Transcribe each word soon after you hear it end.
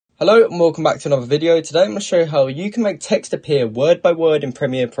Hello and welcome back to another video. Today I'm going to show you how you can make text appear word by word in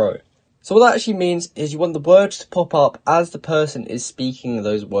Premiere Pro. So what that actually means is you want the words to pop up as the person is speaking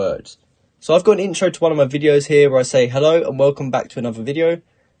those words. So I've got an intro to one of my videos here where I say hello and welcome back to another video. And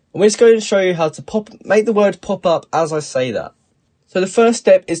we're just going to show you how to make the words pop up as I say that. So the first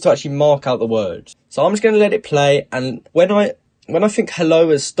step is to actually mark out the words. So I'm just going to let it play, and when I think hello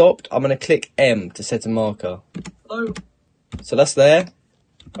has stopped, I'm going to click M to set a marker. Hello. So that's there.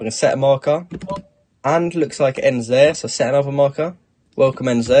 I'm going to set a marker, and looks like it ends there, so set another marker. Welcome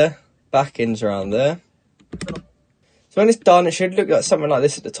ends there, back ends around there. So when it's done, it should look like something like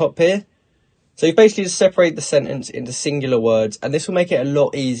this at the top here. So you basically just separate the sentence into singular words, and this will make it a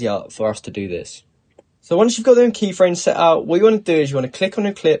lot easier for us to do this. So once you've got them keyframes set out, what you want to do is you want to click on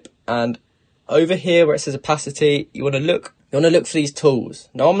a clip, and over here where it says opacity, you want to look for these tools.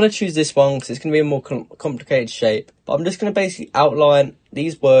 Now I'm going to choose this one because it's going to be a more complicated shape, but I'm just going to basically outline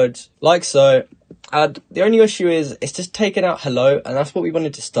these words like so. And the only issue is it's just taking out hello, and that's what we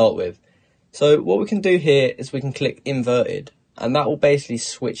wanted to start with. So what we can do here is we can click inverted, and that will basically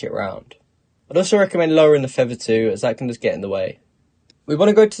switch it around. I'd also recommend lowering the feather too, as that can just get in the way. We want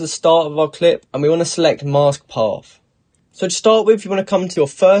to go to the start of our clip, and we want to select mask path. So to start with, you want to come to your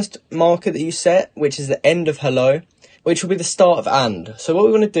first marker that you set, which is the end of hello, which will be the start of and. So what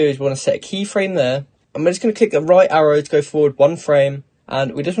we want to do is we want to set a keyframe there, and we're just going to click the right arrow to go forward one frame,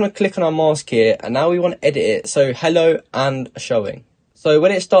 and we just want to click on our mask here, and now we want to edit it, so hello and showing. So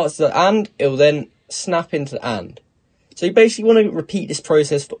when it starts the and, it will then snap into the and. So you basically want to repeat this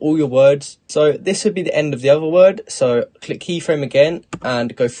process for all your words. So this would be the end of the other word, so click keyframe again,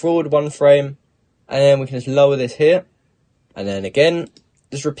 and go forward one frame, and then we can just lower this here, and then again,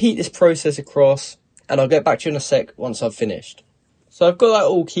 just repeat this process across, and I'll get back to you in a sec once I've finished. So I've got that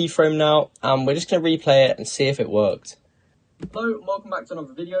all keyframe now, and we're just going to replay it and see if it worked. Hello and welcome back to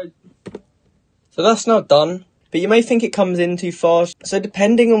another video. So that's now done, but you may think it comes in too fast. So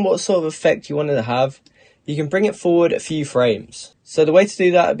depending on what sort of effect you wanted to have, you can bring it forward a few frames. So the way to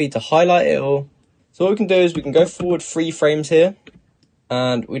do that would be to highlight it all. So what we can do is we can go forward 3 frames here,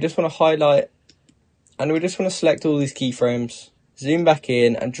 and we just want to highlight, and we just want to select all these keyframes, zoom back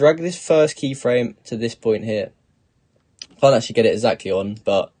in, and drag this first keyframe to this point here. Can't actually get it exactly on,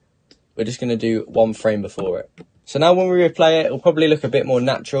 but we're just going to do 1 frame before it. So now when we replay it, it'll probably look a bit more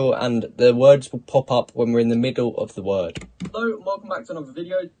natural, and the words will pop up when we're in the middle of the word. Hello and welcome back to another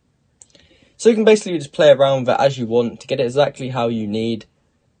video. So you can basically just play around with it as you want to get it exactly how you need.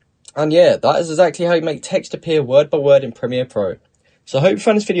 And yeah, that is exactly how you make text appear word by word in Premiere Pro. So I hope you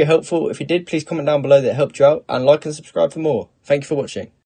found this video helpful. If you did, please comment down below that it helped you out, and like and subscribe for more. Thank you for watching.